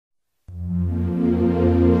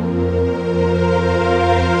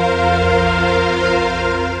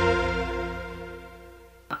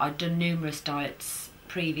done numerous diets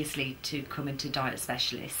previously to come into Diet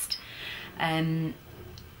Specialist.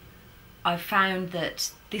 I found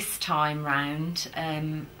that this time round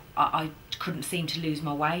I couldn't seem to lose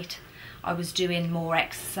my weight. I was doing more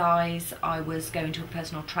exercise, I was going to a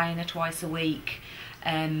personal trainer twice a week,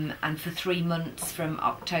 and for 3 months from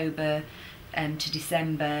October to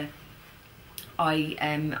December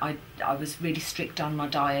I was really strict on my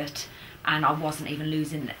diet, and I wasn't even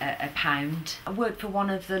losing a pound. I worked for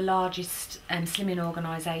one of the largest slimming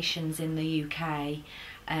organisations in the UK,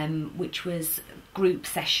 which was group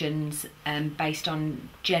sessions based on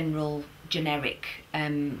generic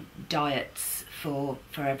diets for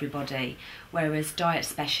everybody, whereas Diet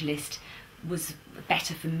Specialist was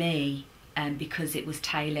better for me because it was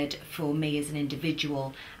tailored for me as an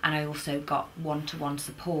individual, and I also got one-to-one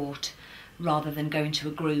support. Rather than going to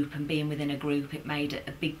a group and being within a group, it made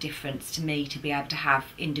a big difference to me to be able to have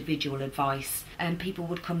individual advice. And people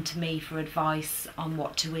would come to me for advice on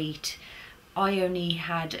what to eat. I only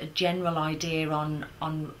had a general idea on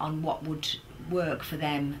what would work for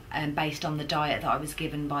them based on the diet that I was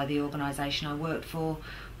given by the organisation I worked for,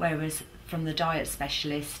 whereas from Diet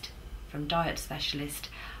Specialist,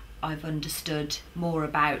 I've understood more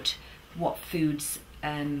about what foods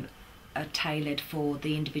are tailored for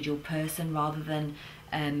the individual person, rather than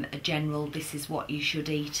a general "this is what you should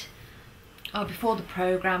eat." Before the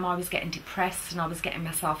programme I was getting depressed, and I was getting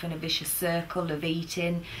myself in a vicious circle of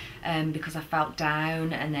eating because I felt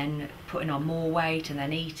down, and then putting on more weight and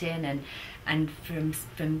then eating, and from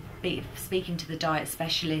speaking to the Diet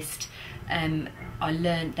Specialist, I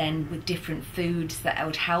learned then with different foods that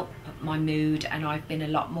would help my mood, and I've been a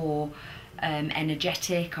lot more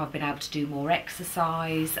energetic. I've been able to do more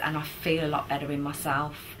exercise, and I feel a lot better in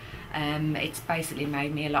myself. It's basically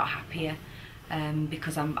made me a lot happier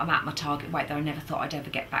because I'm at my target weight that I never thought I'd ever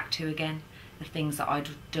get back to again. The things that I'd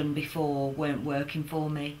done before weren't working for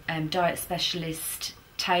me. Diet Specialist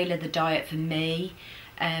tailored the diet for me.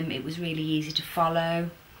 It was really easy to follow.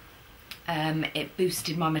 It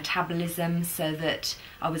boosted my metabolism so that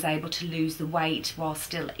I was able to lose the weight while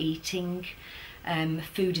still eating.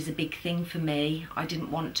 Food is a big thing for me. I didn't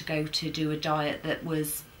want to go to do a diet that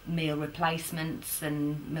was meal replacements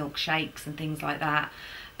and milkshakes and things like that.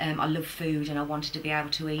 I love food, and I wanted to be able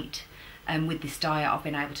to eat. With this diet I've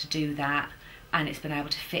been able to do that, and it's been able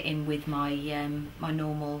to fit in with my my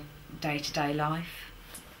normal day-to-day life.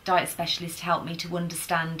 Diet Specialist helped me to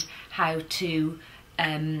understand how to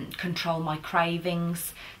control my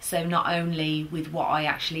cravings, so not only with what I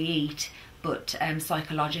actually eat, but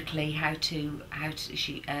psychologically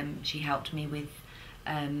she helped me with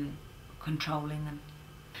controlling them.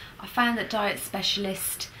 I found that Diet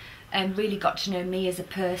Specialist really got to know me as a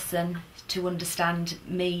person, to understand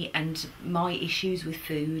me and my issues with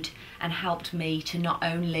food, and helped me to not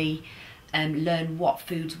only learn what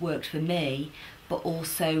foods worked for me, but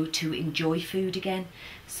also to enjoy food again.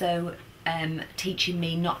 So teaching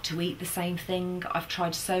me not to eat the same thing. I've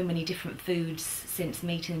tried so many different foods since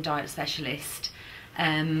meeting Diet Specialist,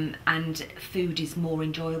 and food is more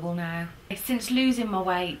enjoyable now. Since losing my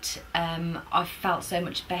weight, I've felt so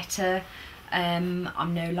much better.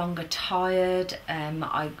 I'm no longer tired.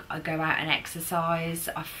 I go out and exercise.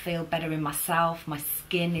 I feel better in myself. My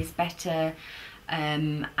skin is better,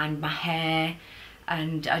 and my hair,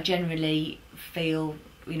 and I generally feel,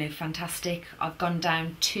 you know, fantastic. I've gone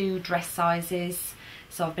down 2 dress sizes,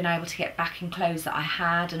 so I've been able to get back in clothes that I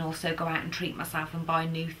had, and also go out and treat myself and buy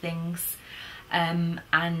new things.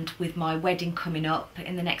 And with my wedding coming up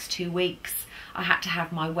in the next 2 weeks, I had to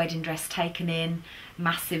have my wedding dress taken in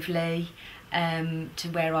massively, to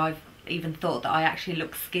where I've even thought that I actually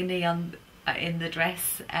look skinny in the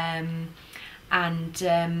dress, and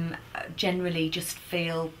generally just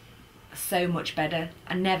feel so much better.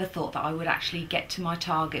 I never thought that I would actually get to my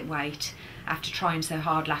target weight after trying so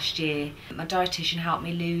hard last year. My dietitian helped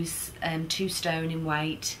me lose 2 stone in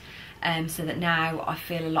weight, so that now I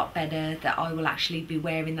feel a lot better, that I will actually be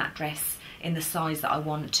wearing that dress in the size that I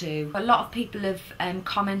want to. A lot of people have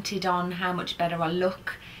commented on how much better I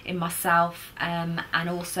look in myself, and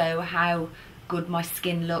also how good my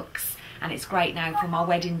skin looks, and it's great now for my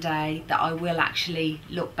wedding day that I will actually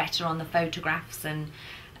look better on the photographs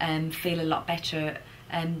and feel a lot better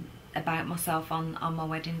about myself on my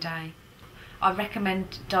wedding day. I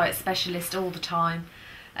recommend Diet Specialist all the time,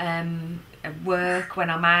 at work, when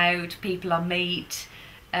I'm out, people I meet.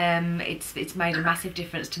 It's made a massive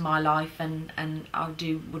difference to my life, and I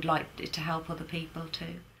would like it to help other people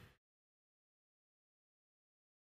too.